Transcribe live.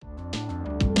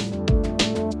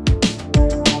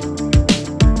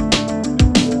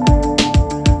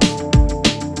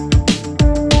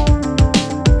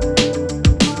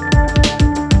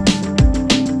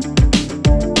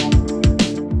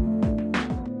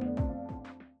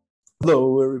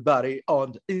Hello, everybody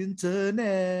on the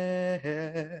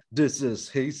internet. This is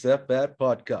Hey Step Bad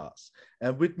Podcast,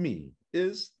 and with me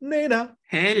is Nena.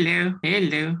 Hello.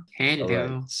 All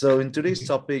right. So in today's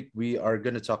topic, we are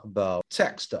going to talk about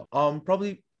tech stuff.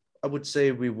 Probably I would say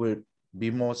we would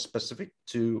be more specific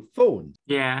to phones.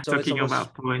 Yeah, So as I talking was,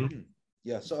 about phone.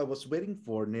 yeah. So I was waiting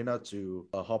for Nena to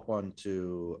hop on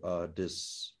to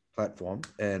this platform,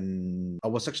 and I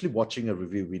was actually watching a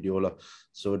review video lah.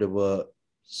 So they were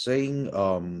saying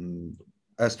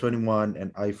S21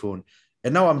 and iPhone,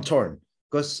 and now I'm torn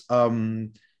because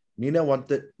Nina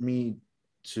wanted me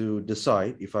to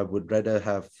decide if I would rather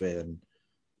have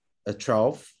a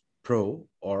 12 Pro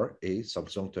or a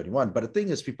Samsung 21. But the thing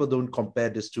is, people don't compare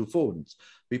these two phones.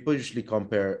 People usually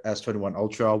compare S21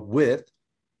 Ultra with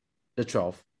the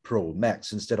 12 Pro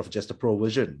Max instead of just the Pro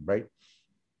version, right?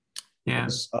 Yeah.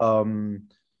 Because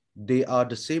they are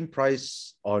the same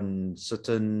price on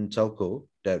certain telco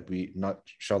that we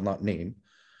shall not name.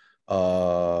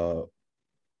 Well,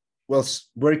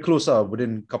 very close,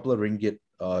 within a couple of ringgit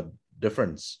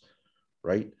difference,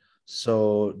 right?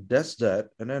 So that's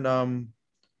that. And then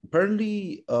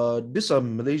apparently these are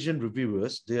Malaysian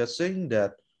reviewers. They are saying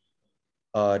that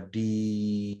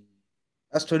the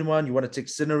S21, you want to take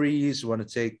sceneries, you want to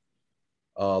take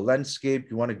landscape,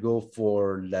 you want to go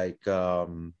for like a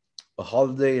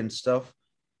holiday and stuff,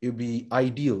 it'd be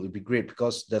ideal. It'd be great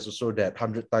because there's also that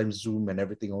 100 times zoom and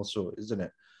everything also, isn't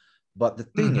it? But the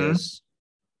thing is,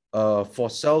 for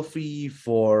selfie,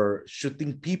 for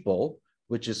shooting people,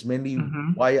 which is mainly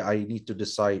why I need to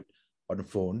decide on the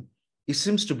phone, it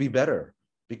seems to be better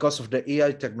because of the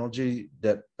AI technology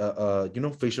that,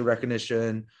 facial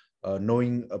recognition,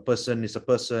 knowing a person is a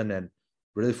person and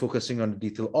really focusing on the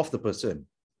detail of the person.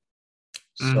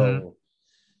 So,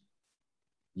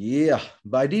 yeah,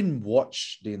 but I didn't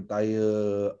watch the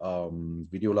entire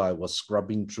video. I was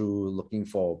scrubbing through looking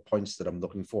for points that I'm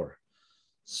looking for.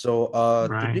 So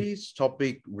today's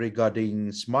topic regarding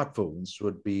smartphones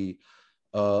would be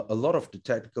a lot of the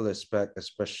technical aspect,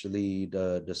 especially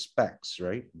the specs,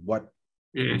 right? What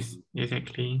Yes,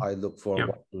 exactly. I look for, Yep.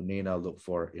 what do Nena look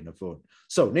for in a phone?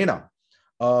 So Nena,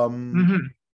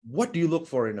 what do you look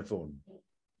for in a phone?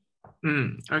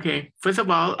 Okay. First of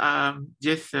all,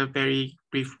 just a very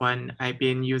brief one. I've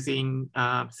been using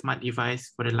smart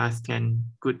device for the last 10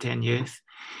 years.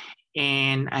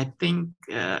 And I think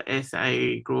as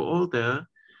I grow older,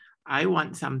 I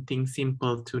want something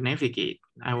simple to navigate.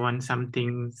 I want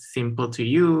something simple to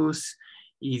use,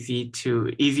 easy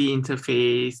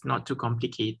interface, not too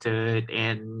complicated,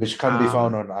 and which can't be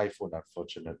found on iPhone,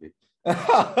 unfortunately.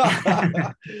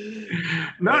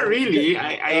 Not really.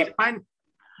 I find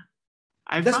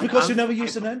that's because you never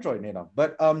used an Android, Nena.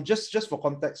 But just for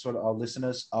context for our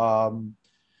listeners, by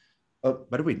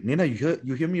the way, Nena,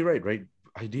 you hear me right?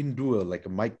 I didn't do a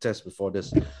mic test before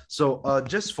this. So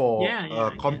just for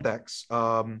context,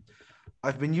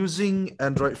 I've been using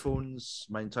Android phones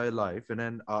my entire life, and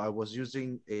then I was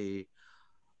using a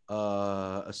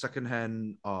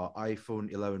secondhand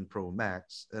iPhone 11 Pro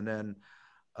Max, and then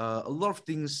a lot of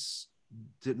things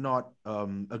did not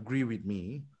agree with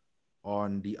me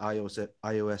on the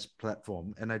iOS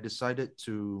platform, and I decided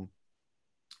to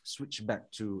switch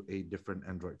back to a different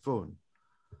Android phone.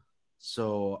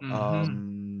 So,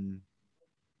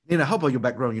 Nina, how about your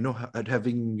background?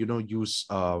 Having used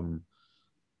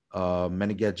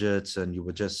many gadgets, and you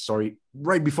were just sorry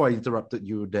right before I interrupted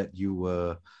you that you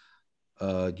were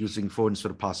using phones for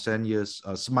the past 10 years,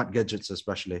 smart gadgets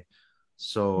especially.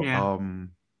 So,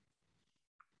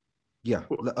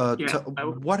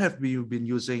 what have you been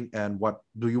using, and what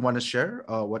do you want to share?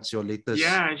 What's your latest?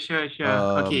 Sure.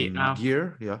 Okay.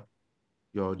 Gear,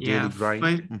 your daily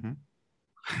grind.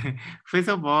 First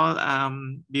of all,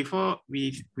 before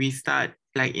we start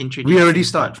introducing, we already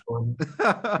start.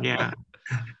 Yeah.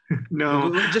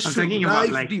 No, just I'm talking about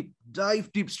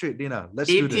dive deep straight, Dina. Let's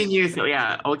 18 do this. years.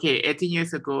 Yeah. Okay. 18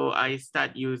 years ago, I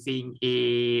started using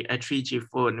a 3G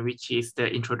phone, which is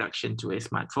the introduction to a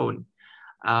smartphone.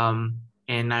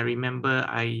 And I remember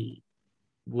I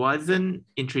wasn't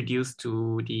introduced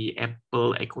to the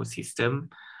Apple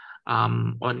ecosystem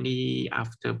only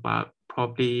after about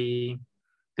probably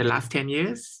the last 10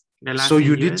 years. So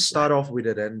you did start off with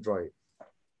an Android?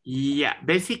 Yeah,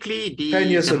 basically 10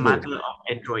 years the ago. mother of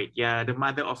Android. Yeah, the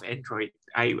mother of Android.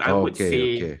 I would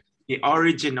say the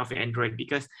origin of Android,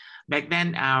 because back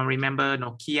then, remember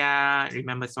Nokia,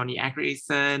 remember Sony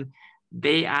Ericsson,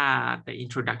 they are the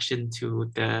introduction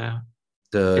to the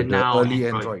early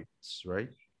Androids, right?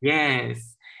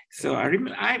 Yes. So I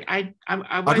remember I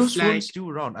Are those was like, phones still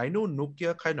around? I know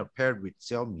Nokia kind of paired with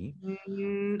Xiaomi,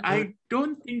 but I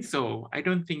don't think so. I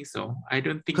don't think so. I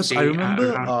don't think because I they are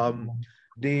remember around anymore.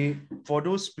 they for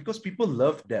those because people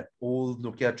loved that old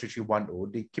Nokia 3310,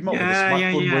 they came out with a Yeah,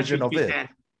 smartphone version of it,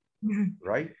 3310.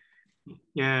 right?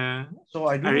 Yeah,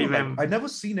 So I I don't know, like remember. I never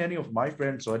seen any of my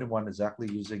friends or anyone exactly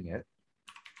using it.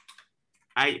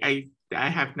 I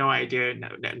have no idea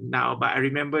now, but I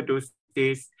remember those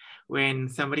days when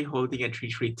somebody holding a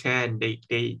 3310,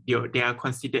 they are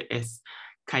considered as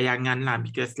kayangan lah,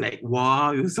 because like,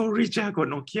 wow, you're so rich, I got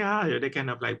Nokia, you know, that kind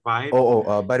of like vibe,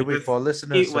 By the way, because for it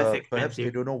listeners, was perhaps they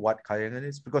expensive. don't know what kayangan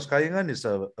is, because kayangan is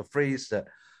a phrase that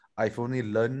I've only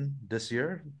learned this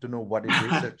year to know what it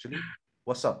is actually.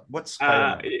 What's up? What's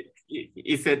kayangan?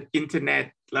 It's an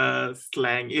internet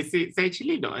slang. It's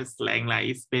actually not a slang,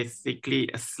 like it's basically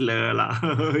a slur lah.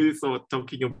 So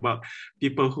talking about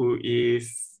people who is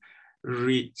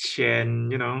rich and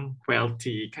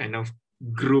wealthy kind of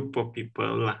group of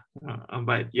people lah.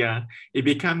 But yeah,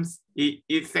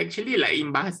 it's actually like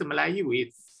in bahasa Melayu,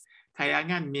 it's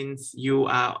kayangan means you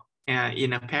are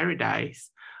in a paradise,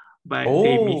 but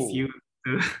they Oh, misuse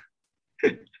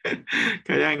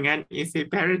Kayangan is a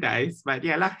paradise, but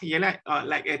yalah,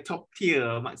 like a top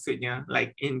tier maksudnya,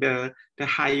 like in the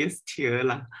highest tier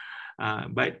lah.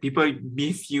 But people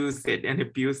misuse it and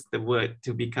abuse the word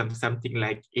to become something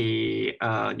like a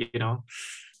upper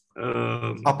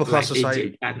class like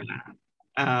society. ejekan lah.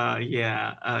 Those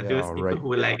Yeah, people right.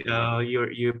 who like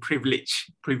your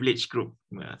privileged group,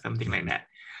 something like that.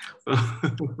 So,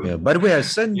 Yeah. By the way, I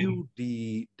sent you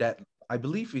that I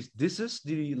believe this is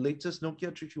the latest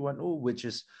Nokia 3310, which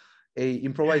is a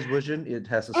improvised version. It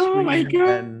has a oh my screen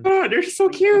and god, they're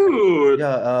so cute.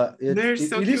 yeah, They're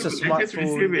so it is a cute. I just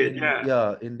smartphone received it. in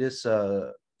Yeah. in this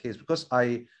case because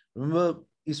I remember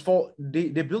it's for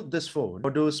they built this phone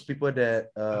for those people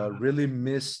that really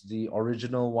miss the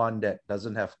original one that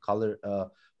doesn't have color.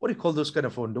 What do you call those kind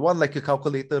of phone? The one like a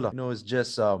calculator, lah. It's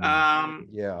just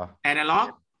yeah.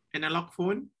 Analog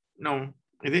phone? No.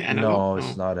 Is it analog? No,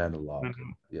 it's No. not No, analog. no.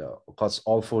 Yeah, because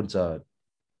all phones are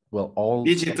all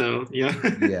Digital. Yeah.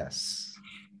 yes,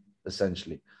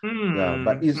 essentially. Yeah,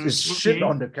 but it's shit Okay.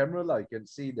 on the camera. Like you can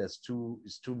see it's 2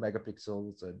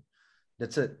 megapixels and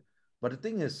that's it. But the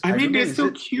thing is, I I mean, don't know, they're is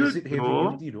so it cute heavy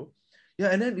though. duty though?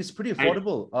 Yeah, and then it's pretty I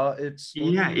affordable. It's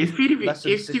Yeah, it's only less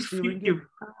than 60 ringgit.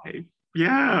 55. Would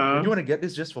Yeah. you want to get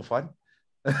this just for fun?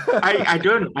 I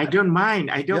don't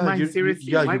mind. I don't Yeah, mind, seriously.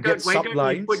 you get Why don't we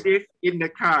sublines. put this in the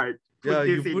card? Yeah, Put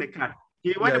you this in the put card. Do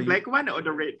you want yeah, the you black one or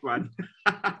the red one?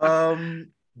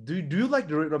 do you like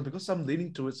the red one? Because I'm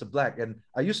leaning towards a black, and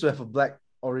I used to have a black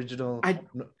original. I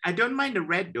don't mind the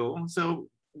red though. So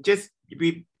just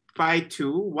we buy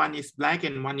two. One is black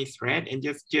and one is red, and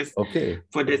just Okay.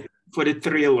 for the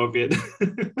thrill of it.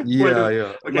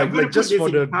 Yeah, Okay, I'm gonna like put just this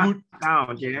for the in good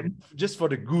down, Jen. just for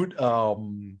the good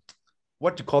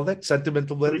what do you call that,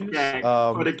 sentimental For the values, gag.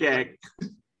 For the gag.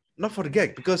 not for the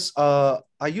gag, because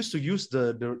I used to use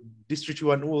the District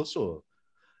 1 also,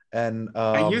 and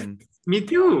me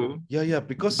too. yeah,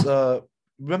 because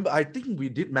remember, I think we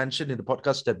did mention in the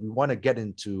podcast that we want to get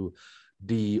into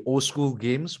the old school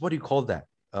games. What do you call that?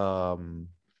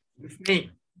 The snake.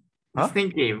 The Huh?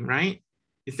 snake game, right?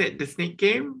 Is that the snake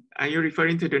game? Are you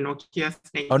referring to the Nokia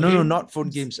snake Oh, game? no, not phone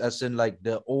games, as in like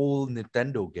the old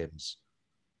Nintendo games.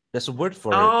 There's a word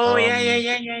for it. Oh,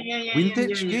 yeah.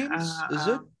 Vintage games, is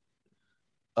it?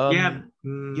 Yeah.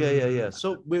 Yeah.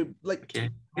 So we're like,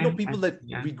 Okay. people that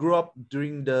we grew up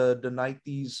during the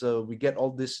 90s, we get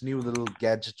all these new little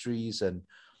gadgetries, and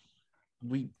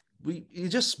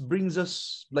it just brings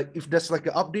us, like, if there's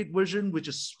like an update version which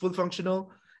is full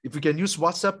functional, if we can use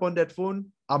WhatsApp on that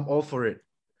phone, I'm all for it.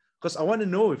 Because I want to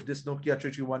know if this Nokia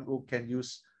 3310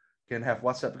 can have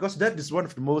WhatsApp, because that is one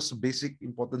of the most basic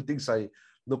important things I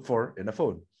look for in a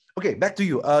phone. Okay, back to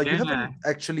you. You haven't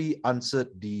actually answered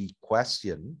the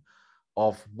question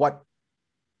of what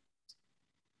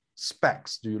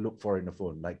specs do you look for in a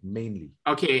phone, like mainly?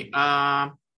 Okay.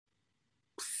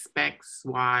 Specs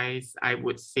wise, I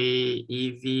would say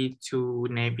easy to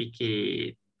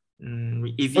navigate.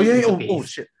 Easy interface. Oh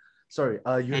shit. Sorry.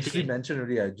 You actually mentioned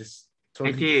already. I just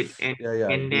totally... I did.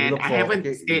 And then I haven't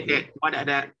said that what are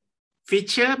the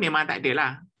feature memang tak ada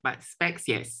lah. But specs,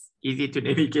 yes. Easy to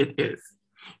navigate, yes.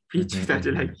 Features ada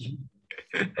lagi.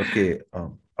 Okay.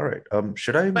 All right.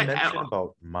 Should I mention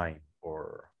about mine,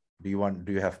 or do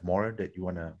you have more that you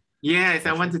wanna? Yes,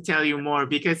 I want to tell you more,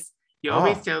 because you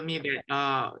always tell me that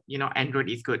Android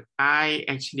is good. I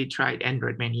actually tried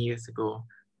Android many years ago,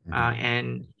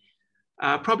 and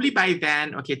probably by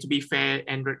then, okay, to be fair,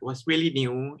 Android was really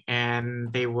new,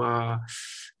 and they were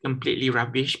completely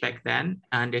rubbish back then,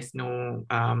 and there's no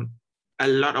a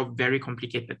lot of very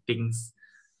complicated things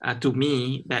to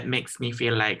me that makes me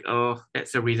feel like, oh,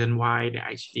 that's the reason why they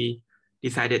actually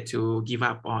decided to give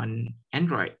up on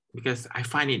Android, because I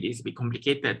find it is a bit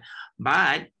complicated.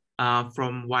 But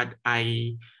from what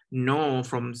I know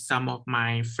from some of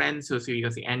my friends who are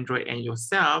using Android and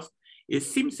yourself, it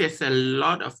seems there's a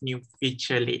lot of new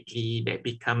feature lately that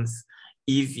becomes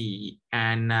easy,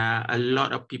 and a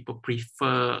lot of people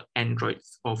prefer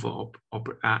Androids over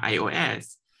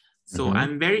iOS. So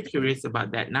I'm very curious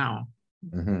about that now.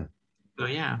 So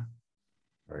yeah.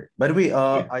 Right. By the way,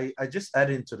 Yeah. I just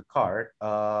added into the cart.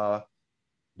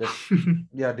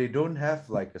 Yeah, they don't have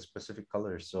like a specific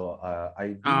color, so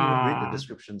I didn't even read the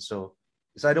description. So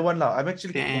it's either one now. I'm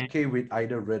actually okay with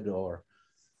either red or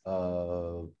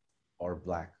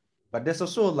black. But there's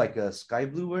also like a sky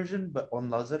blue version, but on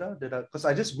Lazada, because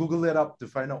I just Googled it up to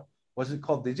find out what's it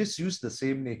called. They just use the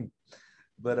same name,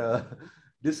 but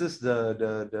this is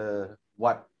the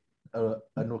what a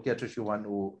Nokia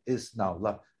 3310 is now,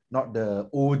 not the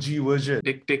OG version.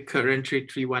 The current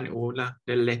 3310 lah,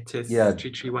 the latest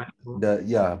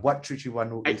 3310. What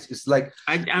 3310 is. It's like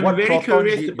I'm what very Proton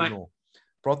curious did, about.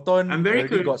 Proton I'm very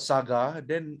already got Saga,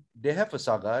 then they have a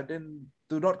Saga, then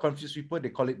to not confuse people, they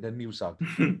call it the new Saga.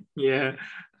 Yeah,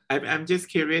 I'm just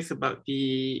curious about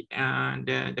the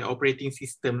operating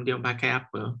system dia orang pakai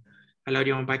apa. Kalau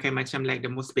dia orang pakai macam like the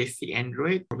most basic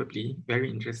Android, probably very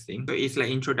interesting. So it's like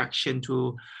introduction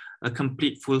to a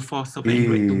complete full force of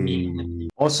Android to me.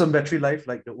 Awesome battery life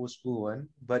like the old school one,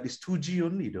 but it's 2G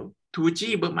only though.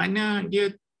 2G bermakna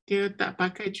dia tak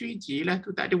pakai 3G lah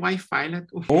tu, tak ada Wi-Fi lah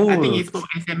tu. I think it's for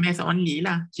SMS only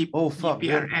lah. Fuck,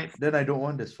 then I don't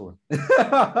want this phone.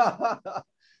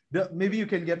 Maybe you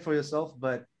can get for yourself,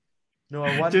 but no,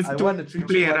 I want a 3G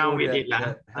play around with it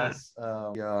lah. That has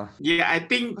yeah, I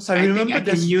think I remember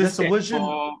there's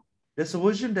a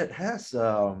version that has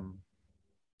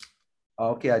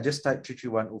okay, I just typed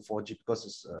 3310 4G because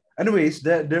it's anyways,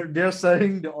 they're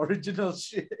selling the original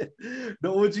shit. The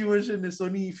OG version is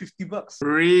only $50.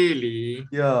 Really?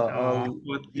 Yeah.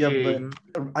 But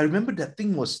I remember that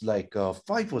thing was like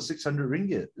 500 or 600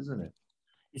 ringgit, isn't it?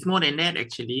 It's more than that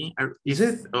actually. Is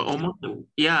it? Almost?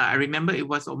 Yeah, I remember it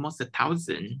was almost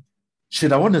 1,000.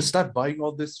 Shit, I want to start buying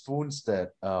all these phones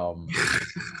that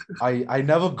I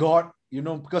never got,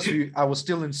 because I was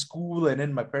still in school and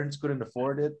then my parents couldn't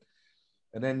afford it.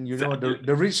 And then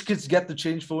the rich kids get to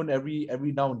change phone every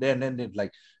now and then, and then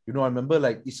like I remember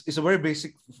like it's a very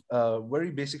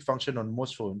basic function on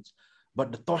most phones,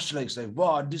 but the torchlight is like,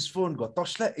 wow, this phone got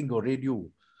torchlight and got radio.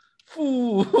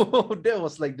 Ooh, that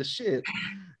was like the shit.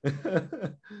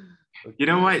 Okay. You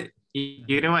know what,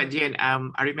 Jian?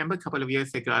 I remember a couple of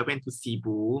years ago I went to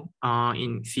Cebu,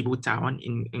 in Cebu town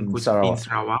in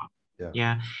Sarawak.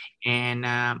 Yeah. And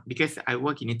because I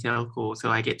work in a telco,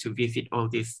 so I get to visit all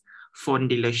these phone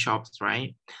dealer shops,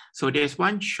 right? So there's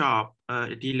one shop,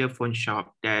 a dealer phone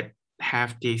shop, that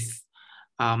have this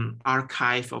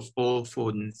archive of old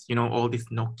phones, all this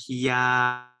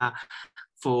Nokia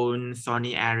phones,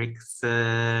 Sony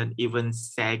Ericsson, even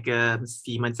Sega,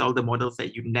 Siemens, all the models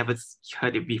that you never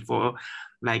heard it before,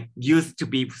 like used to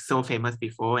be so famous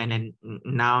before and then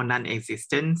now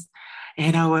non-existent.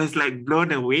 And I was like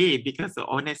blown away because the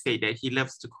owner said that he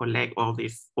loves to collect all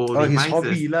these old devices. His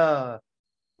hobby lah.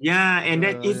 Yeah, and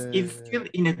that is still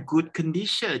in a good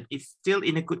condition. It's still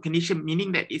in a good condition,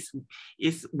 meaning that it's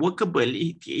workable.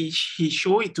 He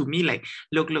showed it to me like,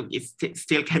 look, it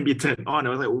still can be turned on.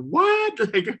 I was like, what?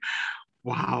 Like,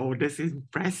 wow, this is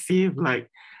impressive.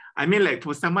 Like, I mean, like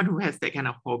for someone who has that kind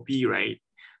of hobby, right,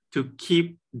 to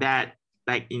keep that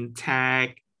like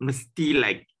intact, mesti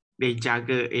like they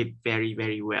juggle it very,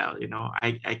 very well.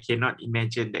 I cannot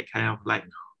imagine that kind of like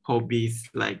hobbies,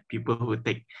 like people who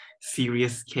take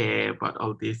serious care about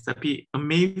all this. Tapi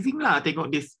amazing lah tengok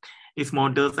these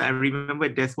models. I remember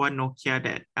there's one Nokia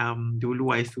that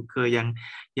dulu I suka yang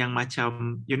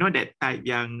macam that type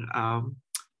yang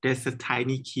there's a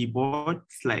tiny keyboard.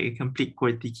 It's like a complete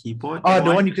QWERTY keyboard. Oh,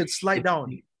 the one you can slide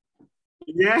down.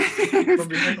 Yeah.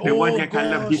 The one yang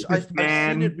color businessman.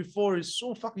 I've seen it before. It's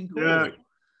so fucking cool. Yeah.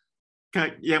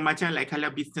 Yang macam like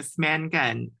kalau businessman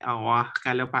kan, wah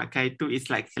kalau pakai tu it's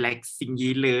like flexing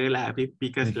gila lah,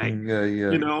 because like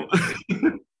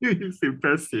it's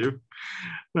impressive.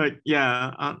 Like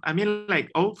I mean like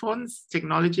old phones,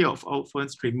 technology of old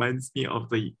phones reminds me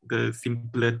of the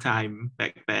simpler time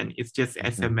back then. It's just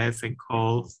SMS and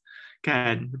calls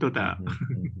kan, betul tak?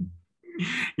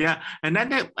 Yeah,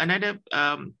 another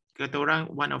kata orang,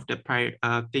 one of the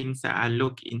things that I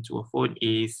look into a phone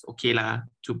is, okay lah,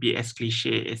 to be as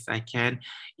cliche as I can,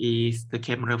 is the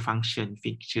camera function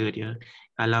feature dia.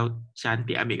 Kalau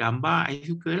cantik ambil gambar, I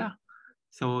suka lah.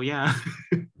 So yeah,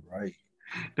 Right.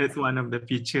 that's one of the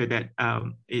feature that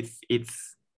it's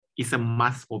a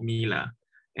must for me lah.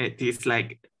 It is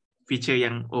like feature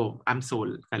yang, oh, I'm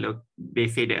sold. Kalau they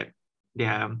say that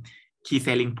their key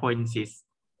selling points is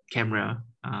camera,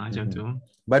 macam tu.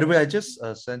 By the way, I just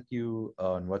sent you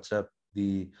on WhatsApp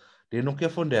the Nokia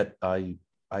phone that I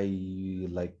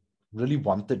like really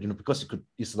wanted, because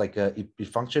it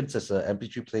functions as a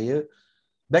MP3 player.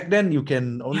 Back then, you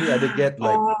can only either get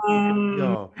like,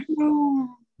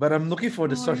 but I'm looking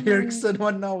for the Sony Ericsson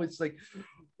one now. It's like,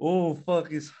 oh fuck,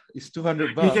 it's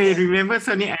 $200. Yeah, remember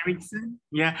Sony Ericsson?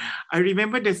 Yeah, I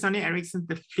remember the Sony Ericsson,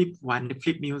 the flip one, the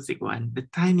flip music one, the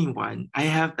tiny one. I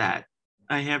have that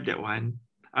one.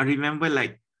 I remember,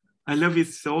 like, I love it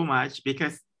so much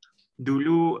because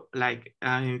dulu, like,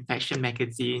 fashion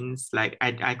magazines, like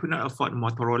I could not afford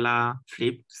Motorola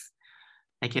flips.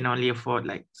 I can only afford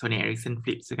like Sony Ericsson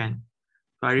flips again.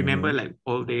 So I remember like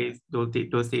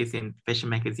those days in fashion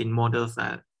magazine, models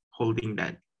are holding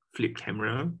that flip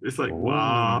camera. It's like,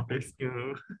 wow, thank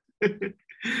you.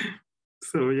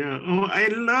 So yeah,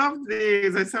 I love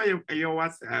this. I saw your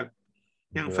WhatsApp.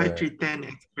 Yang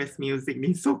 5310 Express Music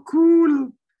ni so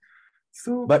cool.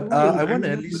 So but cool. I want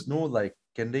to at least know, like,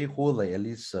 can they hold like at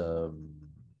least 5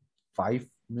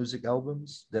 music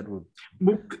albums? That would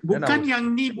bukan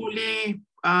yang ni boleh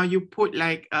you put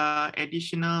like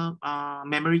additional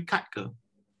memory card ke?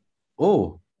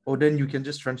 Oh, then you can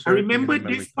just transfer. I remember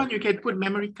this one, you can put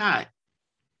memory card.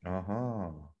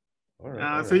 All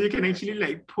right. So you can actually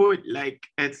like put like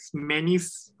as many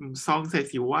songs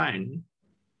as you want.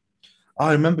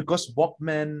 I remember because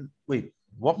Walkman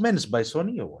is by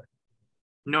Sony or what?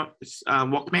 No,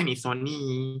 Walkman is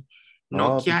Sony.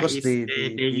 Nokia is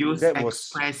they use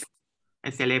Express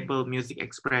as a label, Music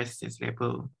Express as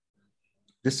label.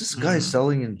 There's this guy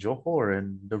selling in Johor,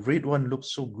 and the red one looks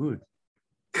so good.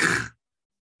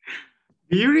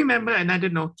 Do you remember another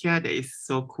Nokia that is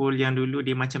so cool yang dulu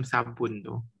dia macam sabun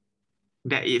tu?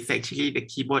 That is actually the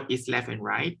keyboard is left and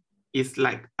right. It's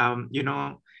like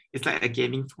it's like a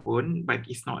gaming phone, but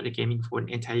it's not a gaming phone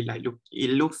entirely. Like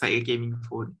it looks like a gaming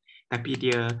phone, tapi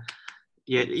dia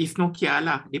is Nokia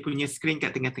lah. Dia punya screen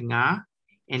kat tengah-tengah,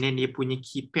 and then dia punya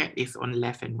keypad is on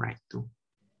left and right too.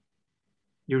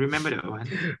 You remember that one?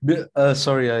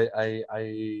 Sorry, I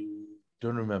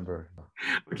don't remember.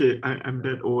 Okay, I'm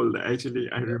that old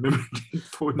actually. I remember that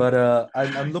phone. But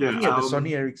I'm looking at the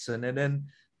Sony Ericsson, and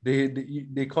then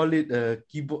they call it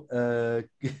keyboard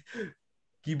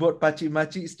keyboard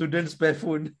pacik-macik student spare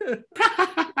phone.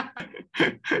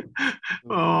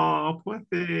 Oh, poor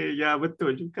thing. Yeah,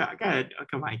 betul juga kan.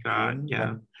 Oh my God.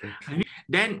 Yeah.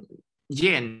 Then,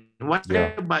 Jen, what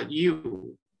about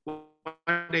you? What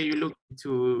are you looking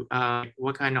to?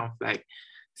 What kind of like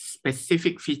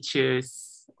specific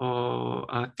features or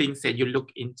things that you look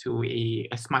into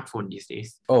a smartphone these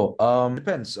days?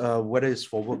 Depends whether it's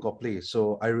for work or play.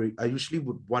 So I usually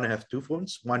would want to have 2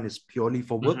 phones. One is purely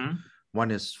for work. One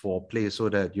is for play,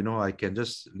 so that I can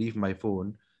just leave my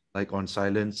phone like on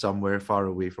silent somewhere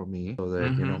far away from me, so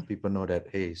that people know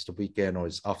that, hey, it's the weekend or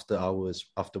it's after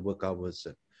work hours,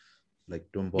 and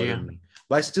like don't bother me.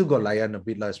 But I still got layan a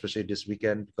bit, especially this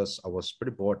weekend, because I was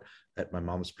pretty bored at my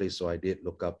mom's place, so I did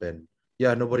look up, and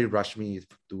nobody rushed me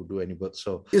to do any work,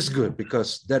 so it's good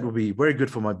because that will be very good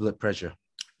for my blood pressure.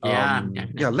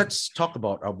 Let's talk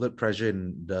about our blood pressure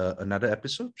in another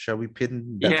episode. Shall we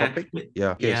pin that topic?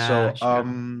 Okay, so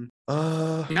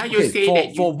now you say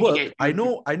that for work, I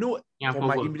know for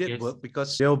my immediate work,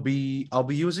 because I'll be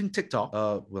using TikTok.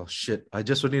 I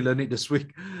just only learned it this week.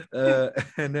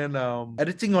 And then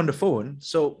editing on the phone.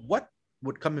 So what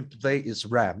would come into play is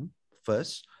RAM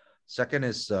first. Second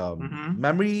is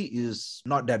memory is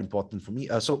not that important for me.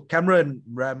 So camera and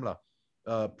RAM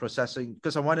processing,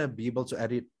 because I want to be able to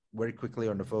edit very quickly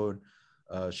on the phone,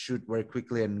 shoot very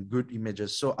quickly and good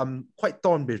images. So I'm quite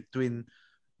torn between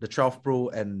the 12 Pro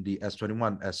and the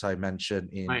S21, as I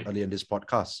mentioned earlier in this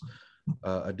podcast.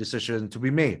 A decision to be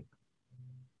made.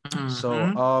 So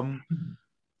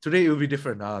today it will be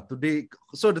different.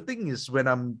 So the thing is, when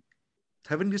I'm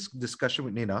having this discussion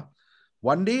with Nina,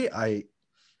 one day or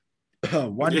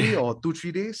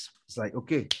 2-3 days, it's like,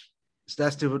 okay, it's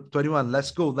S21,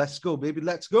 let's go, baby,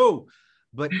 let's go.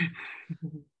 But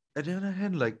at the other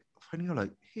hand, like finding out,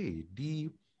 like, hey, the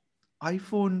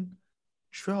iPhone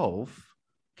 12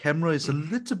 camera is a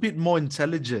little bit more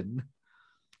intelligent,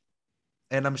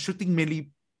 and I'm shooting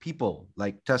mainly people,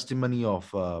 like testimony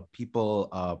of people,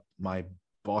 my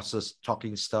bosses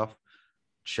talking stuff,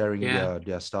 sharing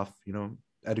their stuff,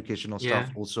 educational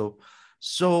stuff also.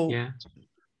 So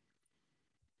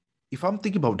if I'm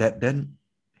thinking about that, then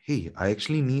hey, I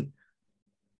actually need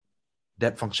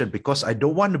that function because I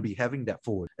don't want to be having that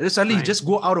phone. And then suddenly you just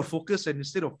go out of focus, and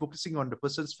instead of focusing on the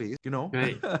person's face,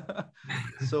 Right.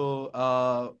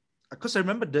 So because I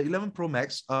remember the 11 Pro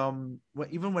Max,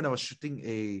 even when I was shooting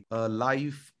a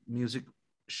live music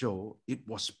show, it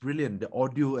was brilliant. The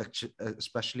audio,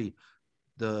 especially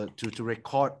to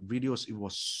record videos, it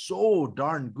was so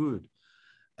darn good.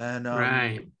 And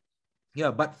yeah,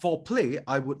 but for play,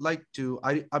 I would like to.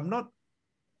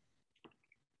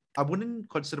 I wouldn't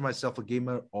consider myself a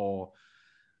gamer or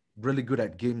really good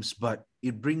at games, but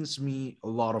it brings me a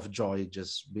lot of joy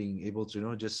just being able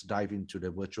to, just dive into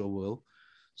the virtual world.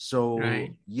 So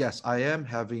yes, I'm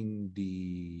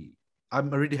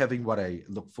already having what I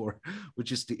look for,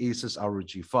 which is the Asus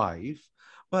ROG 5.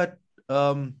 But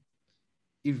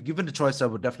if given the choice, I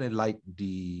would definitely like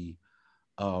the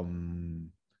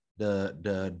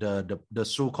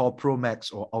so-called Pro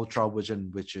Max or Ultra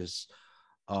version, which is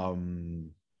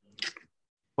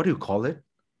what do you call it?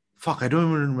 Fuck, I don't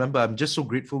even remember. I'm just so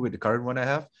grateful with the current one I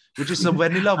have, which is a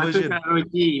vanilla version.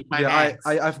 Yeah,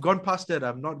 I've gone past that.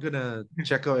 I'm not gonna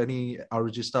check out any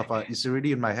ROG stuff. It's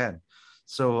already in my hand.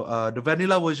 So the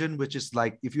vanilla version, which is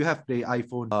like if you have the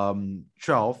iPhone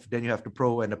 12, then you have the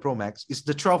Pro and the Pro Max. It's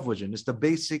the 12 version. It's the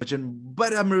basic version,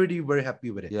 but I'm already very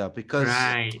happy with it. Yeah, because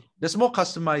there's more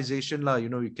customization lah.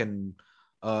 You can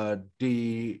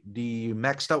the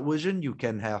maxed out version, you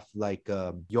can have like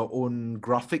your own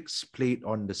graphics played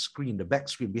on the screen, the back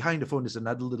screen. Behind the phone is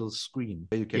another little screen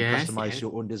where you can customize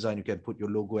your own design. You can put your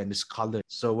logo and it's colored.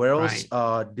 So whereas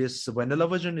this vanilla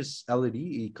version is LED,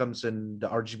 it comes in the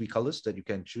RGB colors that you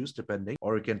can choose depending,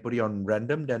 or you can put it on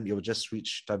random, then it will just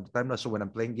switch time to time. So when I'm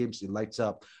playing games, it lights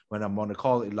up. When I'm on a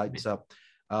call, it lights up.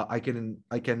 I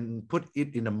can put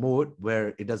it in a mode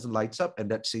where it doesn't lights up,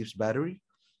 and that saves battery.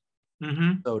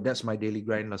 So that's my daily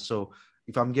grind. So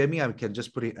if I'm gaming, I can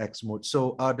just put it X mode.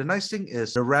 So the nice thing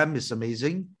is the RAM is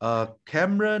amazing.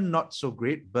 Camera not so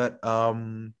great, but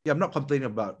I'm not complaining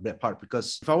about that part,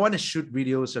 because if I want to shoot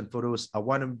videos and photos, I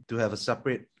want them to have a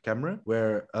separate camera,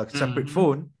 where a separate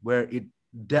phone where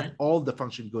all the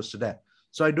function goes to that.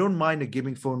 So I don't mind a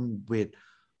gaming phone with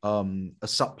a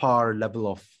subpar level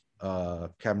of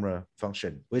camera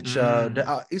function, which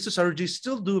the Asus ROG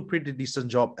still do a pretty decent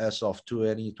job as of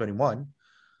 2021.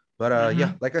 But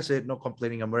yeah, like I said, no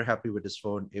complaining. I'm very happy with this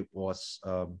phone. It was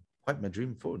quite my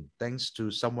dream phone, thanks to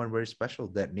someone very special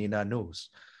that Nina knows.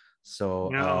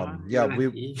 So yeah,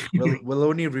 we'll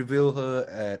only reveal her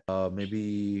at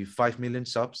maybe 5 million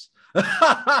subs.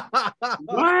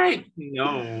 What?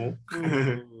 No.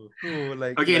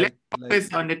 Okay, let's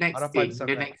focus on the next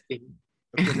thing.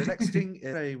 Okay, the next thing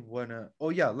is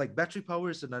like battery power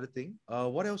is another thing.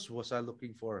 What else was I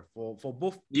looking for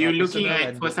both? You're looking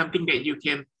at for something that you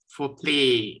can for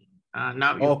play.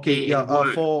 Now you okay, yeah.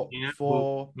 Both for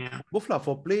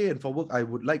play and for work, I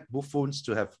would like both phones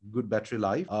to have good battery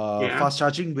life. Fast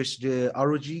charging, which the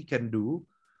ROG can do.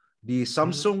 The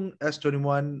Samsung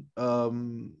S21,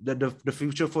 the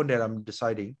future phone that I'm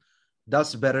deciding,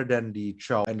 does better than the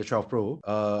 12 and the 12 Pro.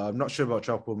 I'm not sure about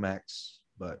 12 Pro Max.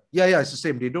 But yeah, it's the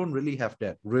same. They don't really have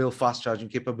that real fast charging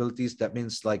capabilities. That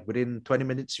means like within 20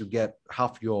 minutes, you get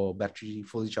half your battery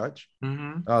fully charged.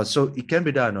 So it can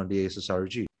be done on the Asus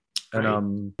ROG.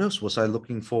 And what else was I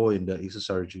looking for in the Asus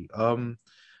ROG?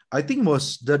 I think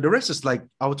the rest is like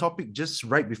our topic just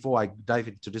right before I dive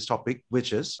into this topic,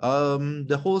 which is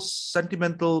the whole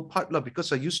sentimental part,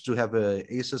 because I used to have a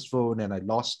Asus phone and I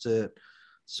lost it.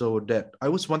 So that I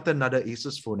always wanted another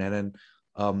Asus phone, and then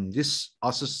this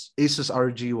Asus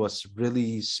ROG was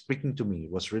really speaking to me,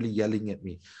 was really yelling at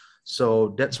me.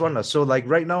 So that's one. So like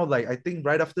right now, like I think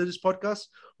right after this podcast,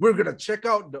 we're gonna check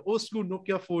out the old school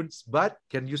Nokia phones, but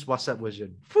can use WhatsApp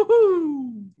version.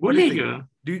 What do you think?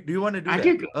 Do you want to do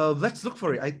that? Let's look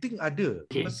for it. I think I do.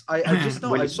 Because I just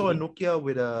now I saw a Nokia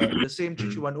with the same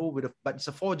 3310 but it's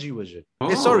a 4G version. A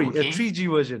 3G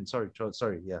version. Sorry,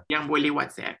 yeah. Yang boleh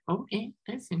WhatsApp. Okay,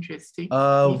 that's interesting.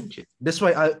 That's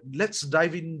why let's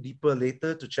dive in deeper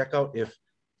later to check out if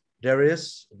there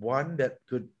is one that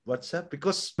could WhatsApp,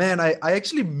 because man, I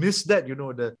actually miss that,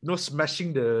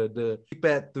 smashing the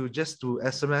keypad to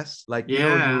SMS. Like,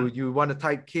 you want to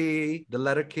type K, the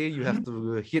letter K, you have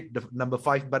to hit the number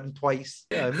 5 button twice.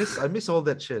 Yeah, I miss all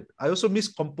that shit. I also miss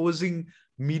composing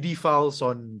MIDI files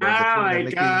on the phone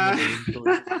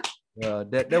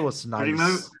and that was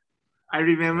nice. I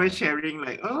remember sharing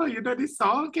like, oh, this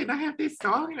song? Can I have this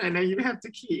song? And then you have to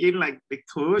key in like the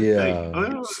code. Yeah. Like,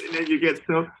 and then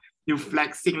you you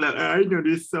flexing like, I know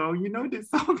this song. You know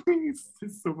this song.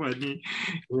 It's so funny.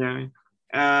 Yeah.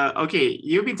 Okay,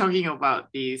 you've been talking about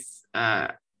this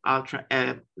Samsung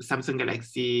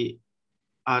Galaxy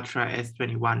Ultra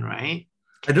S21, right?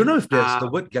 I don't know if there's the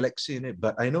word Galaxy in it,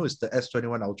 but I know it's the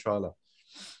S21 Ultra lah.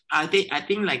 I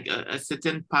think like a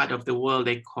certain part of the world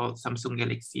they call Samsung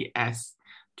Galaxy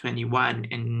S21,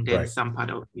 and then some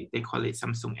part of it they call it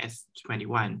Samsung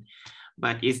S21,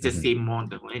 but it's the same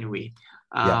model anyway.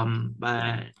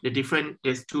 But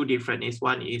there's two different.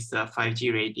 One is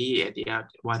 5G ready, and the other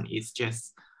one is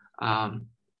just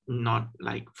not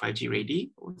like 5G ready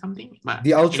or something. But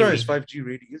the Ultra is 5G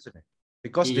ready, isn't it?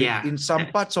 Because in some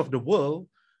parts of the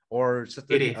world or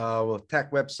certain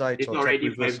tech websites it's or already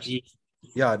tech reviews, 5G.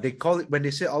 Yeah, they call it, when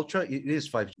they say Ultra, it is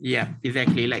 5G. Yeah,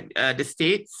 exactly. Like the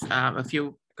States, a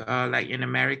few like in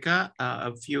America,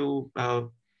 a few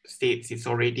states is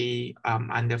already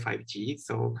under 5G.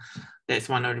 So that's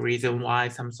one of the reasons why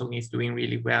Samsung is doing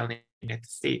really well in the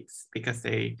States, because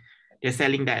they're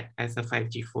selling that as a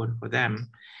 5G phone for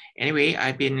them. Anyway,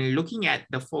 I've been looking at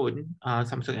the phone,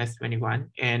 Samsung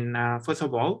S21, and first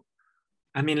of all,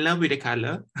 I'm in love with the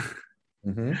color,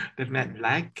 the matte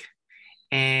black.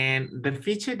 And the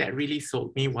feature that really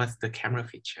sold me was the camera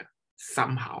feature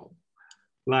somehow.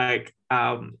 Like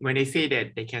when they say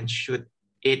that they can shoot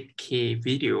 8K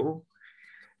video.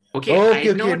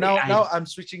 Okay. Now I'm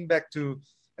switching back to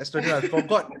S21. I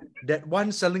forgot that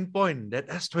one selling point, that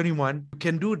S21, you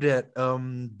can do that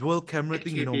dual camera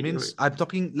thing, means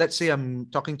let's say I'm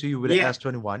talking to you with an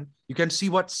S21. You can see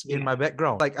what's in my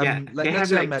background. Like let's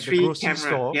say I'm at the grocery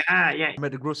store. I'm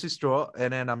at the grocery store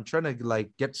and then I'm trying to like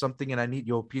get something and I need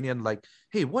your opinion, like,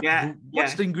 hey,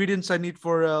 what's the ingredients I need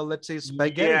for let's say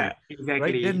spaghetti? Yeah, exactly.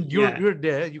 Right? Then you're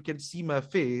there, you can see my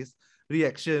face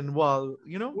reaction while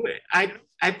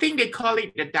I think they call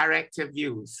it the director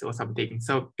views or something.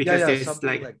 So because there's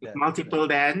like multiple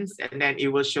lens, and then it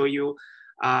will show you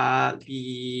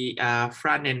the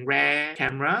front and rear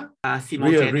camera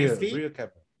simultaneously. Rear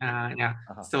camera.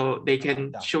 So they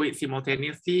can show it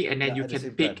simultaneously, and then you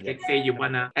can pick. Let's say you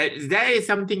wanna. That is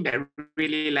something that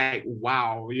really like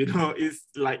wow, it's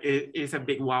like it's a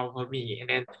big wow for me. And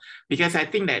then because I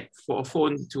think that for a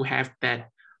phone to have that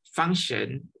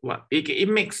function, it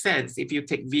makes sense if you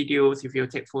take videos, if you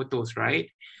take photos, right?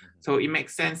 So it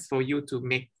makes sense for you to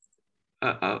make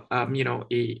a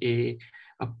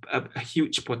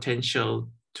huge potential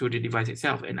to the device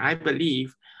itself. And I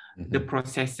believe the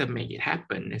processor make it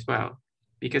happen as well,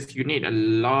 because you need a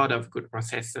lot of good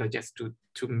processor just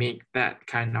to make that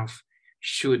kind of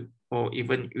shoot. Or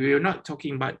even we're not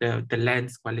talking about the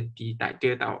lens quality tak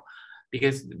dia tau.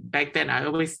 Because back then I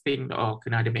always think,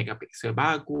 kena ada megapixel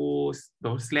bagus,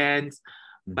 those lens,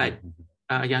 but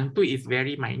yang tu is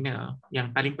very minor.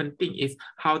 Yang paling penting is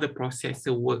how the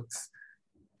processor works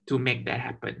to make that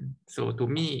happen. So to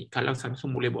me, kalau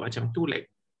Samsung boleh buat macam tu,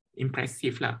 like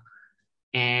impressive lah.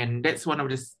 And that's one of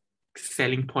the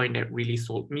selling point that really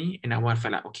sold me. And I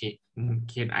felt like, okay,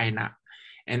 mungkin I nak.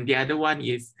 And the other one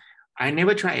is, I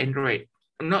never tried Android.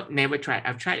 Not never tried.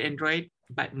 I've tried Android,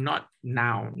 but not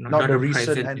now. Not the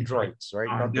recent Androids, right?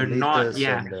 Not the latest.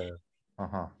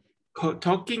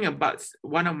 Talking about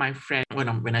one of my friends,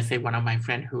 when I say one of my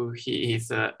friends, who he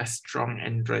is a strong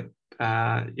Android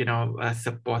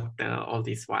supporter all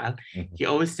this while, he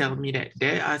always tell me that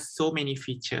there are so many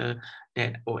features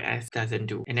that OS doesn't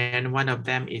do. And then one of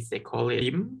them is they call it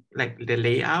theme, like the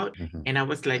layout. And I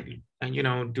was like,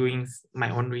 doing my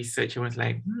own research. I was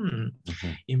like,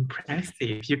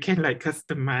 impressive. You can like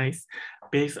customize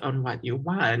based on what you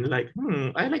want. Like,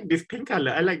 I like this pink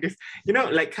color. I like this.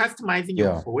 Like customizing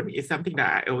your phone is something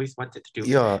that I always wanted to do.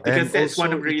 Yeah, because that's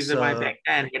one of the reasons why back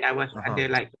then when I was under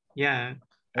like,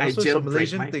 also, it's a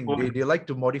Malaysian thing. They like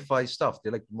to modify stuff.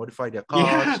 They like to modify their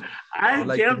cars. I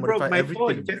jailbroke my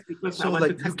phone just because I want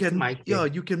to customize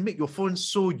it. You can make your phone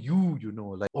so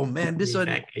like, oh man, this one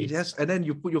it has, and then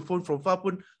you put your phone from far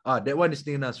pun, that one is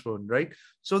Nina's phone, right?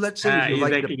 So let's say if you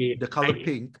like the color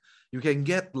pink, you can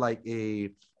get like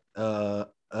a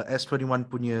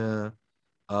S21 punya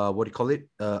what do you call it?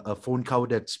 A phone cover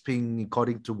that's pink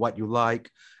according to what you like,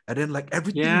 and then like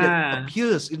everything that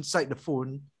appears inside the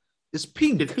phone is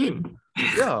pink. It's pink.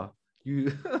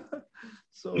 You.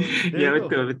 So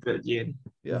betul Jane.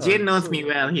 Jane knows me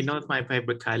well. He knows my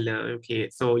favorite color. Okay,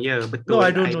 so betul. No,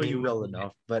 I don't know you well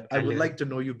enough, but I would like to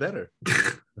know you better.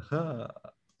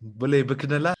 Boleh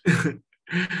berkenalan.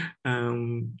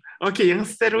 Okay, yang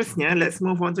seterusnya, let's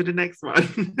move on to the next one.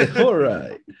 All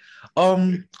right.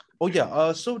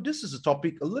 So this is a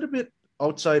topic a little bit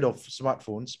outside of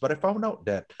smartphones, but I found out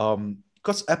that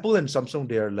because Apple and Samsung,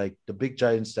 they are like the big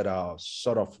giants that are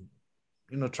sort of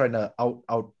trying to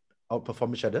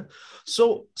outperform each other.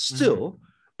 So still,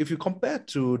 if you compare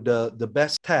to the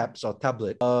best tabs or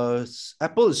tablet,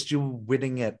 Apple is still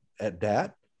winning at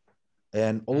that.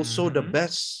 And also the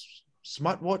best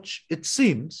smartwatch, it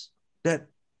seems that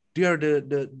they're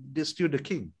they're still the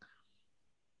king.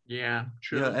 Yeah,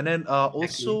 true. Yeah, and then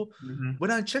also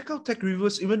when I check out tech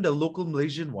reviews, even the local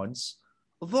Malaysian ones,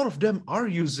 a lot of them are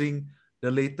using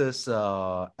the latest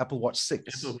Apple Watch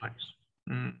 6. Apple Watch.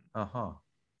 Uh-huh.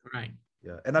 Right.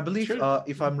 Yeah, and I believe Sure.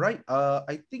 if I'm right,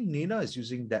 I think Nina is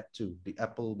using that too, the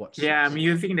Apple Watch 6. Yeah, I'm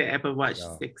using the Apple Watch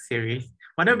 6 series.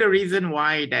 One of the reasons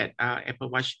why that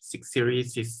Apple Watch 6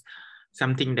 series is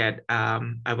something that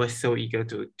I was so eager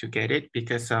to get it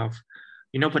because of,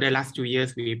 for the last 2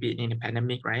 years we've been in a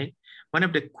pandemic, right? One of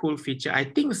the cool feature, I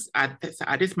think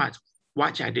ada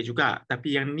smartwatch ada juga,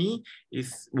 tapi yang ni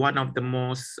is one of the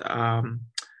most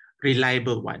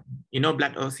reliable one.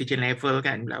 Blood oxygen level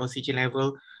kan, blood oxygen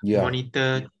level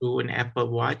monitor through an Apple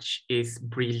Watch is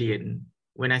brilliant.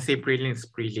 When I say brilliant, it's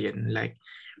brilliant. Like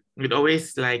it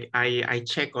always like I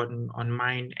check on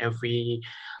mine every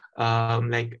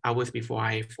like hours before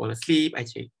I fall asleep. I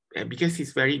check because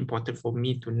it's very important for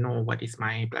me to know what is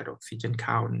my blood oxygen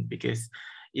count, because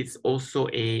it's also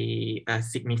a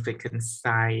significant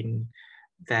sign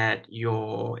that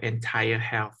your entire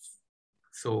health.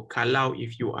 So kalau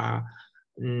if you are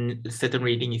certain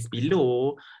reading is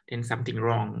below, then something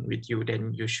wrong with you,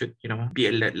 then you should be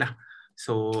alert lah.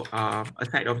 So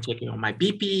aside of checking on my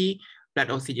BP, blood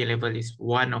oxygen level is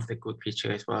one of the good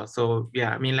features as well. So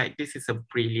yeah, I mean, like this is a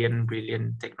brilliant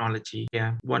technology.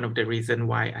 Yeah, one of the reason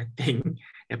why I think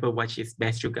Apple Watch is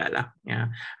best juga lah. Yeah,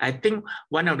 I think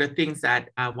one of the things that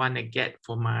I want to get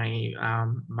for my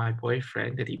my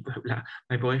boyfriend,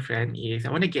 my boyfriend is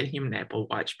I want to get him an Apple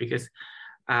Watch because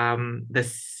the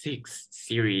 6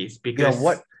 series, because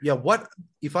what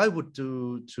if I would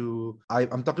to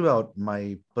I'm talking about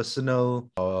my personal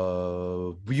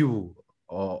view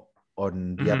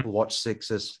on the Apple Watch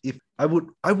 6s. If I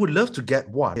would love to get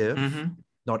one, if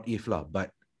not if lah,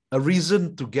 but a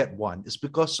reason to get one is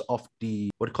because of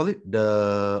the what do you call it,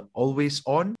 the always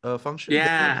on function.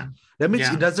 That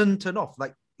means it doesn't turn off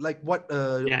like what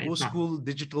old school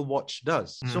digital watch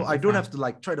does. So I don't have to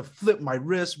like try to flip my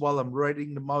wrist while I'm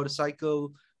riding the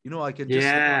motorcycle. I can just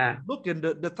look, and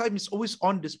the time is always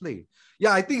on display.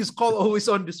 Yeah, I think it's called always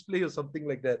on display or something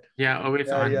like that. Yeah, always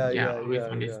on. Always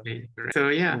on display. So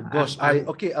yeah. Oh, gosh,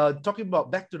 talking about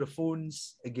back to the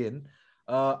phones again.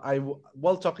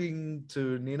 While talking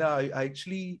to Nina, I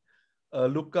actually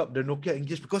look up the Nokia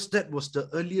Engage, because that was the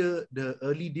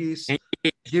early days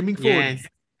gaming phone. Yes.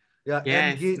 Yeah,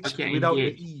 yes. N-Gage without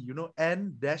the E,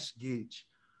 N-Gage.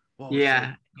 Wow,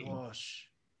 yeah. So, gosh,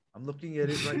 I'm looking at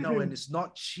it right now and it's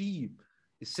not cheap.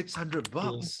 It's $600.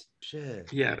 Shit.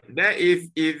 Yeah, that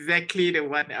is exactly the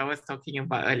one I was talking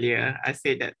about earlier. I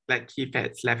said that like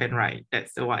keypads left and right.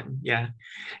 That's the one. Yeah.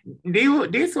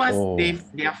 This was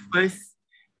their first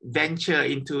venture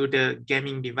into the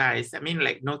gaming device. I mean,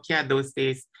 like Nokia those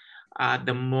days are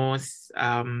the most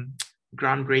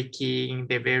groundbreaking.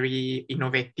 They're very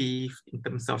innovative in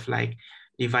terms of like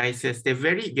devices. They're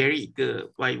very, very eager.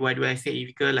 Why do I say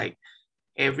eager? Like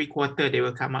every quarter they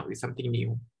will come up with something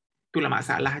new. Itulah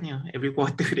masalahnya. Every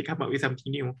quarter they come up with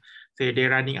something new. So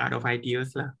they're running out of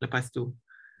ideas lah lepas tu.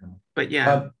 But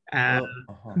yeah.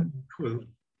 Cool.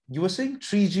 You were saying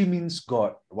 3G means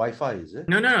got Wi-Fi, is it?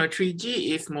 No.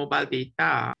 3G is mobile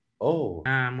data. Oh.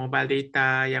 Mobile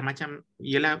data yang macam,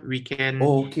 yelah, we can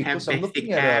have because I'm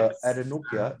looking at a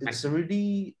Nokia. It's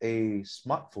already a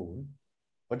smartphone,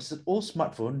 but it's an old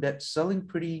smartphone that's selling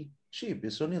pretty cheap.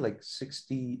 It's only like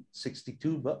 62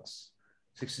 bucks,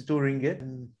 62 ringgit.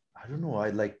 And I don't know, I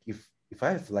like if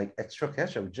I have like extra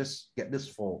cash, I would just get this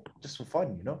for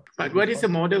fun, But what is the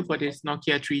model for this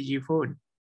Nokia 3G phone?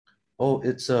 Oh,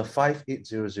 it's a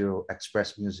 5800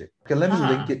 Express Music. Okay, let me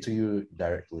link it to you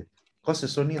directly. Because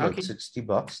it's only like 60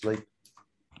 bucks. Like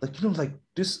like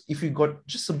this, if you got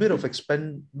just a bit of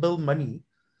expendable money,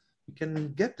 you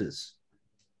can get this.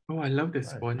 Oh, I love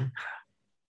this one.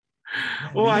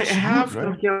 I have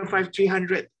Nokia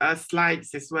 5300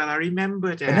 slides as well. I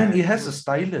remember that. And then it has a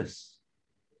stylus.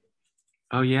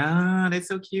 Oh yeah, that's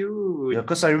so cute. Yeah,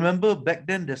 because I remember back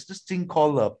then there's this thing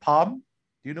called a palm.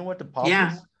 Do you know what the palm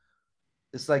is?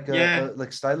 It's like a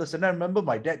like stylus. And I remember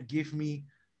my dad gave me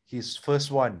his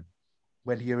first one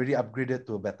when he already upgraded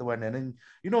to a better one. And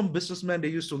then, businessmen, they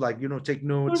used to like, take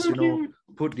notes,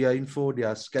 put their info,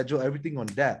 their schedule, everything on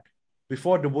that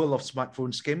before the world of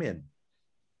smartphones came in.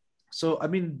 So, I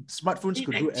mean, smartphones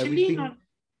could do everything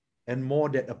and more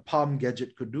that a palm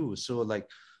gadget could do. So like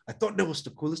I thought that was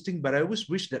the coolest thing, but I always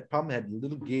wish that Palm had a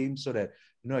little game so that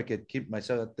I could keep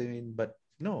myself entertained. But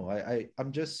no,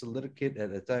 I'm just a little kid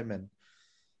at the time, and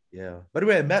yeah. By the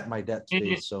way, I met my dad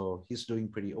today, so he's doing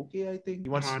pretty okay. I think he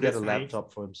wants to get a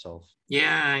laptop for himself.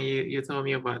 Yeah, you told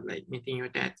me about like meeting your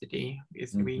dad today.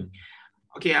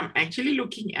 Okay, I'm actually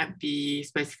looking at the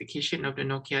specification of the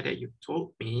Nokia that you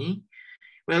told me.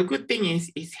 Well, good thing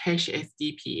is it's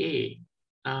HSDPA.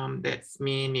 That's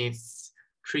mean it's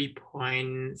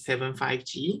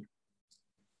 3.75G.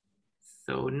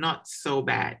 So not so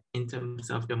bad in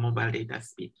terms of the mobile data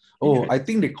speed. Oh, I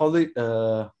think they call it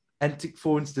antique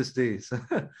phones these days.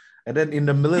 And then in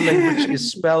the Malay language,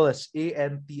 it's spelled as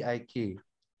ANTIK,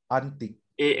 antique.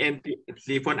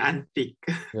 ANTIK, phone antique.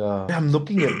 Yeah, I'm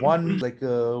looking at one like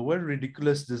a very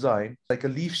ridiculous design, like a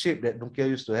leaf shape that Nokia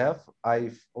used to have.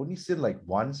 I've only seen like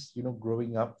once,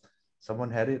 growing up, someone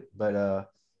had it, but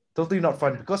totally not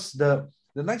fun because the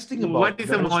nice thing about what is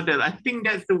the model? I think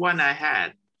that's the one I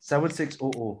had.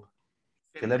 7600.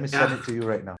 Okay, let me send it to you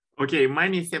right now. Okay,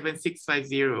 mine is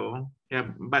 7650. Yeah,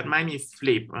 but mine is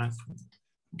flip.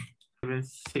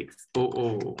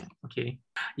 7600. Okay.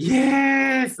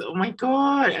 Yes! Oh my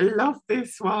god, I love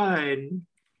this one.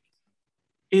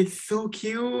 It's so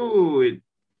cute.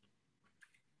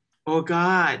 Oh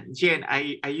god, Jen,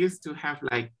 I used to have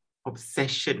like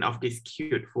obsession of this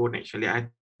cute phone actually. I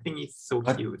think it's so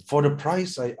cute. For the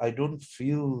price, I don't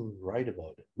feel right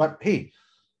about it. But hey,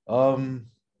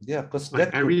 yeah, because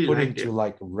that could really put into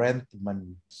like rent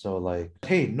money. So like,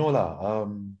 hey, Nola,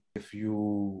 if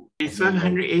you it's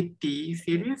 180,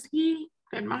 seriously?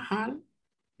 That mahal?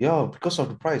 Yeah, because of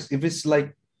the price. If it's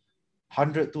like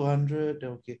 100, 200,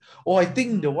 okay. Oh, I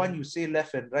think the one you say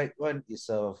left and right one is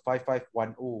a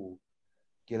 5510.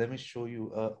 Okay, let me show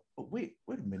you. Wait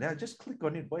a minute. I just click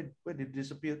on it. Why did it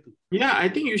disappear to? Yeah, I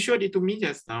think you showed it to me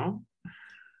just now.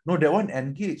 No, that one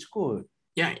Engage code.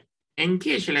 Yeah,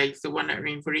 Engage like the one I'm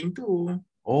referring to.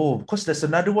 Oh, because there's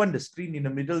another one, the screen in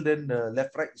the middle, then the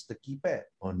left, right is the keypad.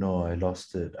 Oh no, I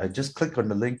lost it. I just clicked on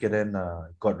the link and then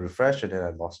got refreshed and then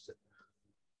I lost it.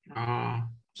 Oh,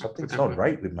 something's not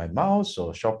right with my mouse,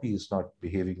 or Shopee is not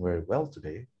behaving very well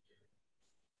today.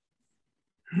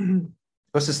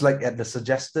 Because it's like at the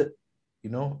suggested,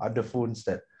 other phones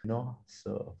that,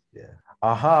 so yeah.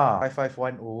 Aha,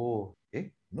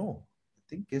 5510. No, I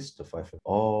think it's the 55,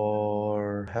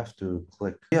 or have to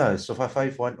click. Yeah, it's the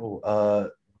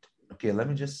 5510. Okay, let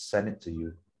me just send it to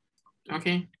you.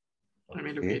 Okay, let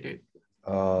me look at it.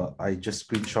 I just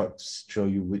screenshot to show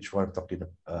you which one I'm talking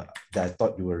about, that I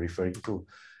thought you were referring to.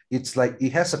 It's like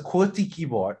it has a QWERTY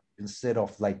keyboard instead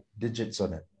of like digits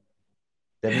on it.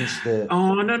 That means the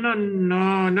not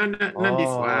this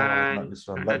one. Not this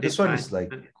one. But this one is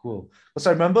like cool. Because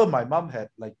I remember my mom had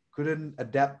like couldn't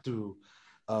adapt to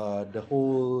the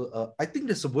whole I think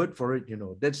there's a word for it,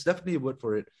 There's definitely a word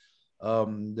for it.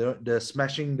 The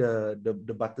smashing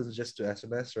the buttons just to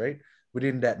SMS, right?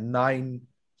 Within that nine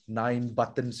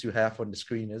buttons you have on the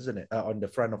screen, isn't it? On the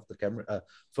front of the camera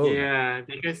phone. Yeah,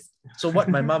 because so what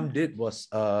my mom did was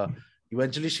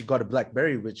eventually she got a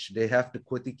BlackBerry, which they have the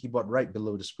QWERTY keyboard right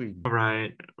below the screen.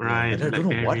 Right. And I don't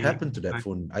know what happened to that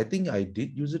phone. I think I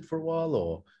did use it for a while,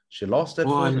 or she lost that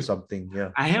phone or something.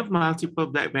 Yeah. I have multiple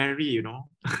BlackBerry,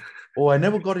 Oh, I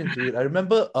never got into it. I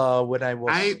remember when I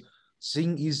was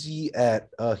seeing Easy at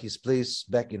his place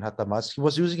back in Hatamas, he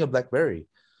was using a BlackBerry.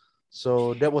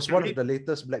 So that was one of the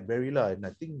latest BlackBerry and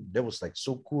I think that was like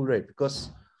so cool, right?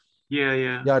 Because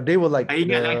yeah, they were like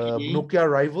the Nokia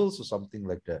rivals or something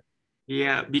like that.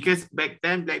 Yeah, because back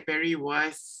then BlackBerry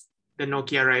was the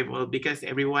Nokia rival because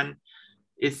everyone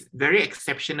is very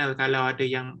exceptional kalau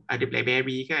ada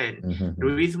BlackBerry kan.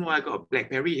 The reason why I got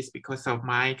BlackBerry is because of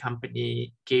my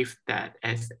company gave that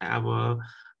as our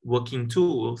working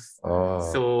tools.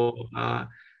 So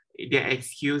the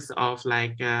excuse of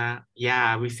like,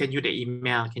 we send you the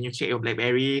email, can you check your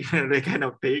BlackBerry, that kind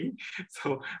of thing.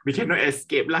 So we cannot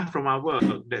escape from our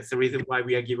work. That's the reason why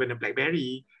we are given a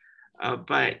BlackBerry.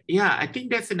 But yeah, I think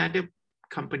that's another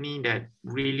company that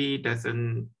really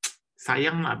doesn't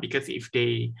sayang because if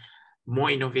they more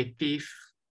innovative,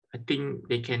 I think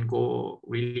they can go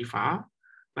really far.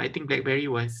 But I think BlackBerry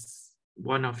was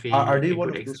one of the. Are they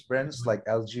one of those brands like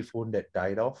LG phone that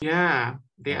died off? Yeah,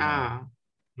 they are.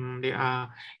 They are.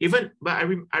 But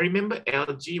I remember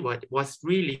LG was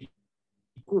really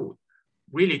good,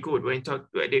 when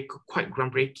they're quite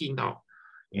groundbreaking now.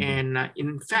 And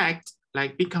in fact,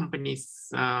 like big companies,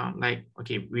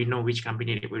 we know which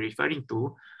company that we're referring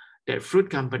to. That Fruit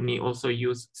company also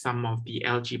used some of the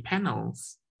LG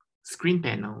screen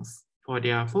panels for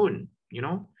their phone,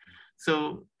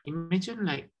 So imagine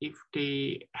like if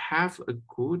they have a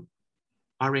good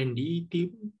R&D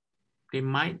team, they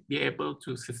might be able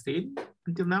to sustain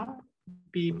until now.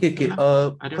 Okay.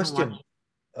 I don't Question,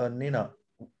 know Nina.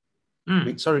 what.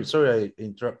 Wait, sorry, I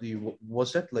interrupted you.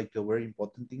 Was that like a very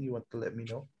important thing you want to let me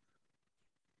know?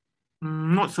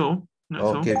 Not so.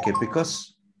 Okay,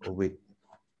 because wait,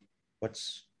 did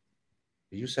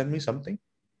you send me something?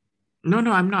 No,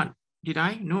 I'm not. Did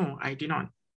I? No, I did not.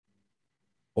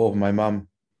 Oh, my mom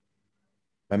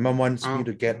wants me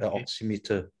to get an Okay.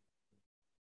 oximeter.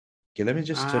 Okay, let me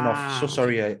just turn off. So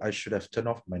sorry, I should have turned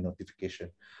off my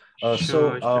notification.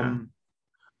 Sure.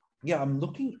 Yeah, I'm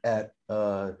looking at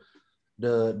the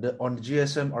on the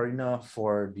GSM Arena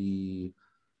for the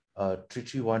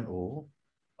 3310.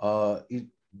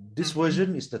 This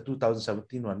version is the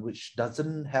 2017 one, which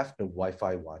doesn't have the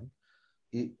Wi-Fi one.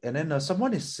 And then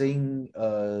someone is saying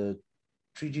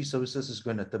 3G services is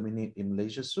going to terminate in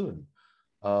Malaysia soon.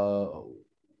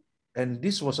 And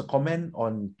this was a comment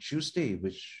on Tuesday,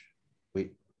 on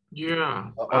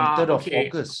 3rd of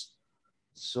August.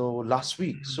 So last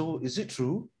week. So is it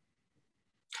true?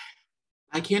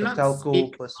 I cannot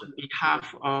speak on behalf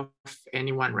of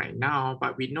anyone right now,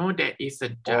 but we know that it's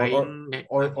a dying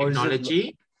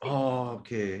technology.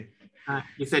 Okay.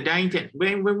 It's a dying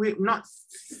when we're not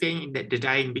saying that the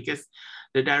dying, because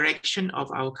the direction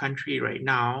of our country right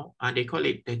now, they call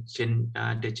it the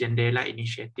Jendela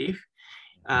Initiative,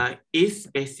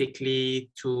 is basically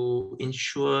to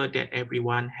ensure that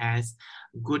everyone has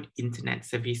good internet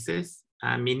services,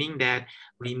 meaning that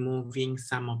removing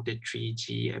some of the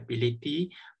 3G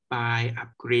ability by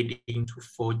upgrading to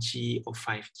 4G or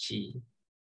 5G.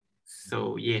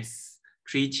 So yes,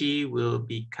 3G will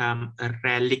become a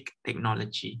relic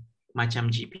technology, macam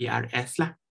GPRS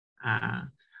lah.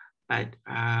 But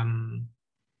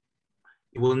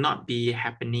it will not be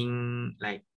happening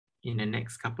like in the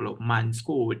next couple of months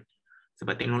kot.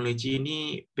 Sebab teknologi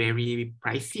ni very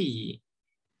pricey.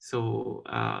 So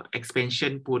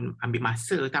expansion pun ambil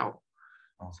masa tau.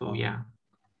 So yeah.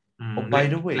 By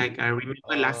the way, like I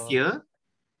remember last year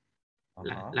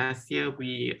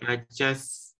we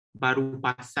just baru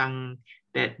pasang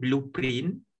that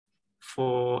blueprint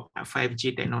for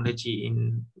 5G technology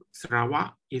in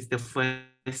Sarawak. Is the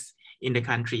first in the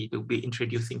country to be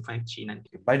introducing 5G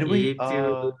nanti. By the way,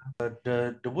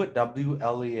 the word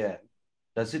WLAN,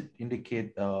 does it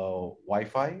indicate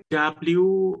Wi-Fi?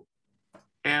 WLAN.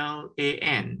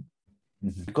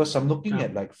 Because I'm looking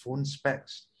at like phone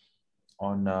specs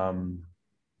on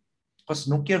because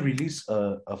Nokia released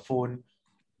a phone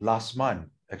last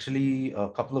month, actually a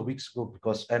couple of weeks ago,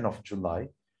 because end of July,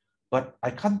 but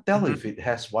I can't tell if it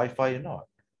has Wi-Fi or not.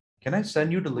 Can I send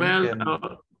you the link and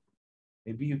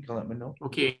maybe you can let me know?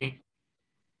 Okay.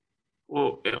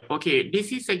 Oh, okay.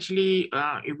 This is actually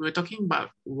if we're talking about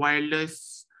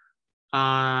wireless,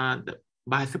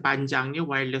 bahasa panjangnya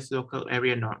wireless local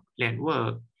area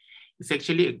network. It's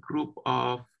actually a group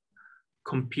of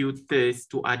computers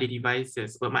to other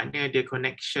devices. Bermakna the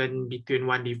connection between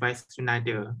one device to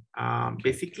another.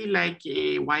 Basically like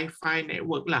a Wi-Fi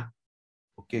network lah.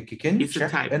 Okay, can you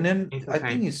check? And then I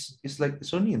think it's like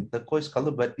it's only in turquoise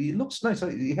color, but it looks nice.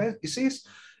 It says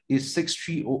it's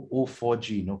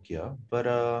 63004G Nokia, but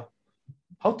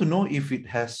how to know if it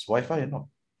has Wi-Fi or not?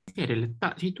 Ada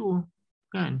letak situ,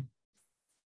 kan?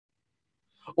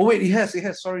 Oh wait, it has.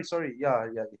 Sorry. Yeah,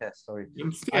 it has. Sorry.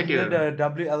 Under the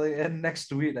WLAN next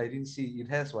to it, I didn't see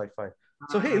it has Wi-Fi.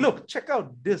 So hey, look, check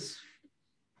out this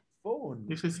phone.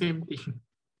 It's the same thing.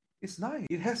 It's nice.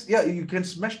 It has, you can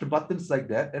smash the buttons like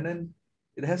that, and then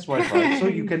it has Wi-Fi, so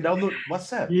you can download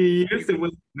WhatsApp. You use the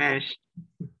word smash.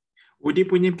 Dia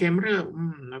punya kamera,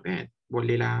 not bad.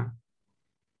 Boleh lah.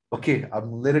 Okay, I'm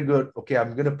a little good. Okay,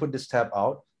 I'm gonna put this tab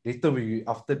out. Later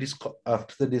after this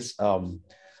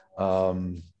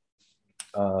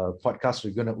podcast,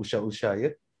 we're gonna usha,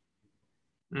 yeah?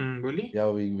 Boleh?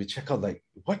 Yeah, we check out like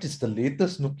what is the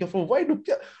latest Nokia phone? Why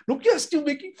Nokia is still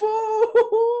making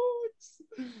phones?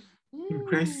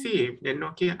 Impressive. Dan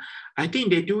Nokia, I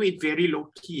think they do it very low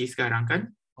key sekarang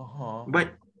kan?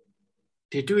 But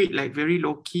they do it like very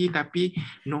low key, tapi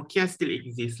Nokia still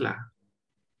exists lah.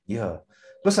 Yeah,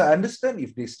 because I understand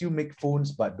if they still make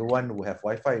phones, but the one who have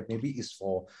Wi-Fi maybe is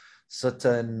for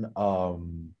certain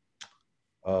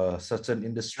certain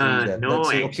industry that no,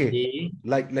 let's say actually,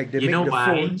 like they make the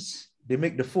phones. They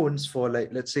make the phones for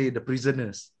like let's say the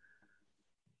prisoners.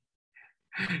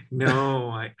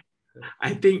 No,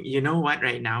 I think you know what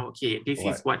right now. Okay, this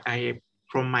is what I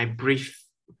from my brief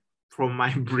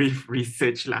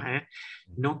research lah.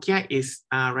 Nokia is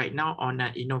right now on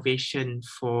an innovation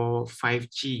for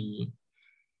 5G.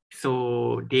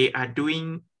 So they are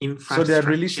doing So infrastructure. they're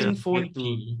releasing phone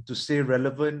 5G. to stay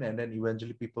relevant, and then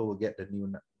eventually people will get the new.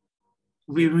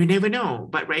 We never know.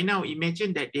 But right now,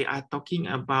 imagine that they are talking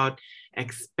about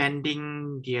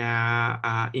expanding their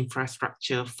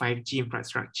infrastructure, 5G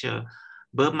infrastructure.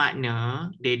 Bermakna,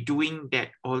 they're doing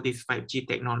that all this 5G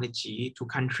technology to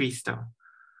countries tau.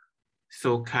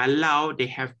 So kalau they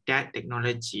have that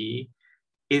technology,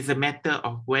 it's a matter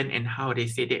of when and how they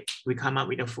say that we come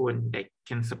up with a phone that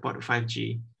can support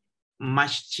 5G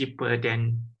much cheaper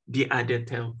than the other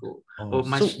telco. Or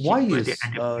much So why cheaper is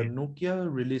than other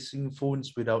Nokia releasing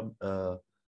phones without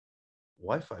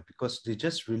Wi-Fi? Because they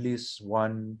just released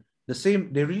one the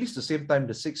same. They released the same time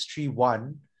the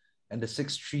 631 and the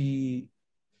 63.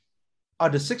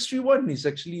 The 631 is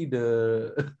actually the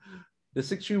the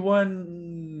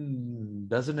 631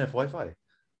 doesn't have Wi-Fi,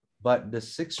 but the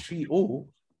 630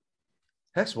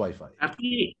 has Wi-Fi.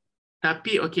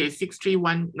 Tapi okay,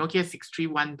 631 Nokia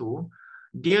 631 tu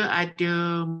dia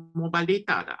ada mobile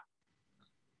data tak?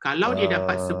 Kalau dia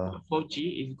dapat support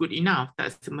 4G is good enough.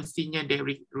 Tak semestinya they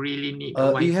really need a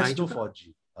It Wi-Fi has no juga.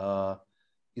 4G.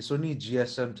 It's only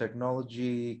GSM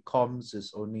technology. Comms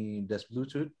is only there's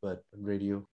Bluetooth, but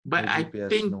radio. But no I GPS,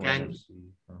 think no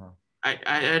NFC.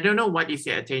 I don't know what is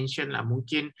their attention lah.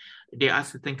 Mungkin there are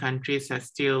certain countries that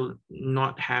still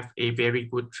not have a very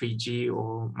good 3G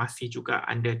or masih juga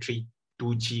under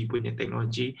 2G punya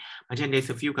technology. Macam there's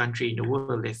a few countries in the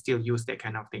world that still use that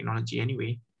kind of technology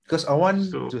anyway. Because I want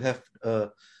to have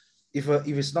if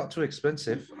it's not too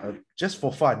expensive, just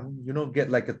for fun,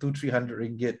 get like a 200-300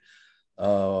 ringgit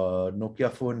Nokia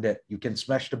phone that you can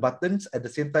smash the buttons at the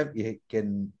same time it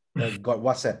can got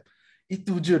WhatsApp.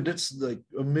 Itu je, that's like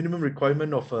a minimum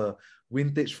requirement of a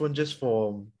vintage phone just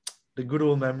for the good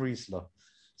old memories lah.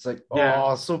 It's like,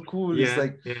 so cool. It's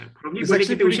like, it's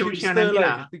actually pretty hipster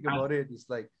lah if you think about it.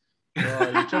 It's like,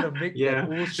 you're trying to make that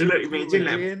old shit cool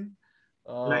again.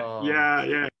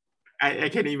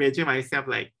 I can imagine myself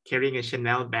like carrying a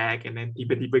Chanel bag and then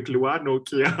tiba-tiba keluar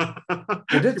Nokia.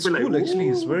 That's cool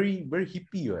actually. It's very, very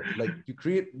hippie. Right? Like you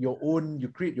create your own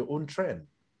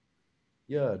trend.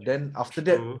 Yeah, then after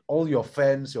that, all your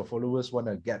fans, your followers want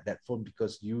to get that phone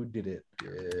because you did it.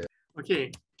 Yeah.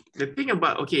 Okay. The thing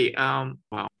about,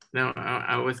 wow. Now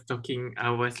I was looking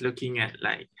at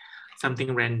like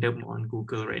something random on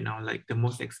Google right now. Like the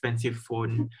most expensive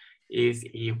phone is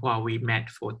a Huawei Mate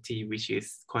 40, which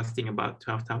is costing about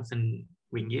 12,000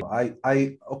 ringgit. I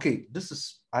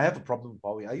have a problem with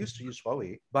Huawei. I used to use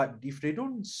Huawei, but if they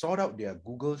don't sort out their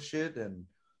Google shit and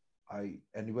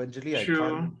eventually I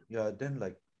can't, then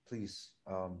like please,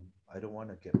 I don't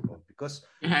want to get involved because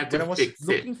when I was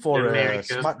looking for a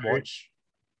smartwatch,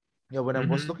 when I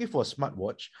was looking for a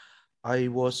smartwatch, I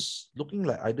was looking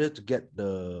like either to get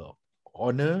the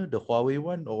Honor, the Huawei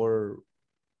one, or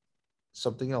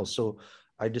something else. So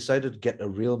I decided to get a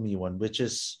Realme one, which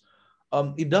is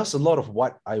it does a lot of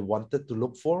what I wanted to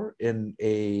look for in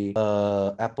a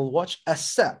Apple Watch,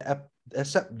 except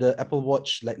the Apple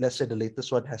Watch, like let's say the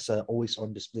latest one has a always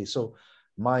on display. So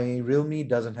my Realme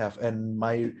doesn't have, and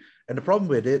the problem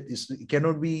with it is it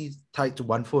cannot be tied to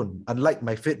one phone. Unlike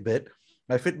my Fitbit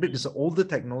is an older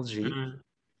technology.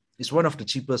 It's one of the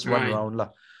cheapest one around lah.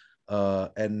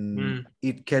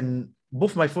 It can,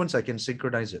 both my phones I can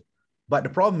synchronize it. But the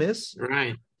problem is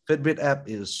Fitbit app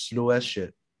is slow as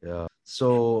shit. Yeah.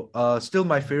 So still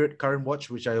my favorite current watch,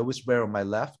 which I always wear on my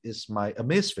left, is my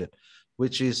Amazfit,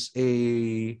 which is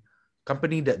a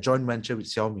company that joint venture with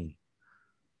Xiaomi.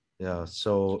 Yeah.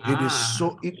 So it is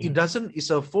so it's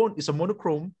a phone, it's a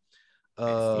monochrome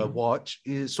watch.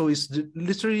 So it's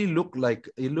literally look like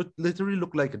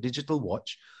a digital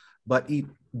watch, but it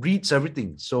reads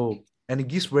everything. So and it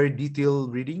gives very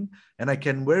detailed reading, and I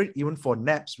can wear it even for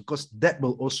naps because that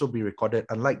will also be recorded,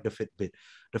 unlike the Fitbit.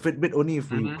 The Fitbit, only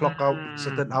if we clock out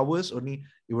certain hours, only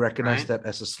you recognize that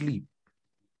as a sleep.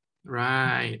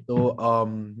 Right. So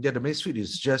the Amazfit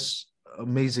is just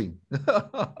amazing.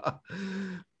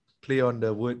 Play on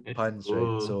the word puns,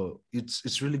 right? So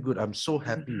it's really good. I'm so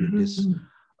happy with this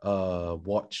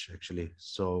watch actually.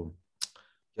 So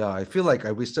yeah, I feel like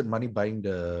I wasted money buying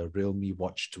the Realme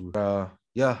watch too.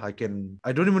 I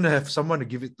don't even have someone to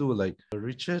give it to. Like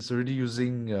Richard's already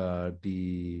using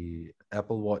the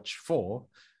Apple Watch 4,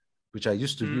 which I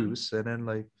used to use, and then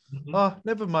like,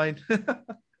 never mind.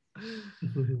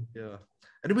 Yeah.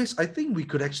 Anyways, I think we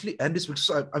could actually end this because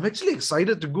I'm actually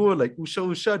excited to go like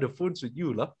Usha the phones with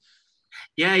you, lah.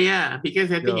 Yeah. Because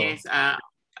the thing is, a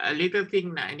little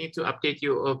thing that I need to update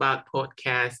you about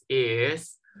podcast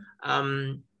is,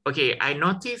 Okay, I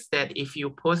noticed that if you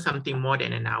post something more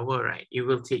than an hour, right, it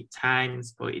will take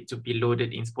times for it to be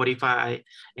loaded in Spotify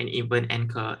and even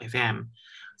Anchor FM.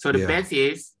 So the Yeah. best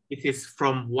is, it is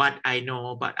from what I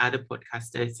know about other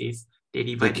podcasters, is they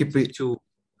divide keep it it- to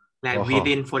like Uh-huh.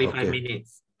 within 45 Okay.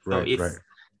 minutes. So Right, it's, right.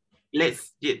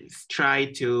 let's just try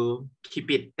to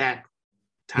keep it that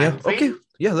Yeah, time frame. okay.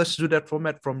 Yeah, let's do that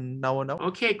format from now on out.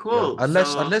 Okay, Yeah. cool.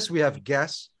 Unless we have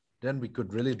guests, then we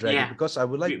could really drag Yeah. it, because I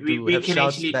would like to we have can Shaz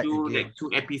actually back do again. like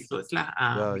 2 episodes lah.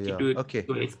 Yeah, We can yeah. do Okay.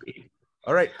 2 episodes.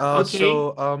 All right. Okay.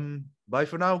 So bye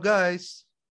for now, guys.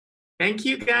 Thank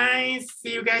you guys.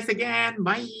 See you guys again.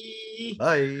 Bye.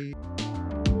 Bye.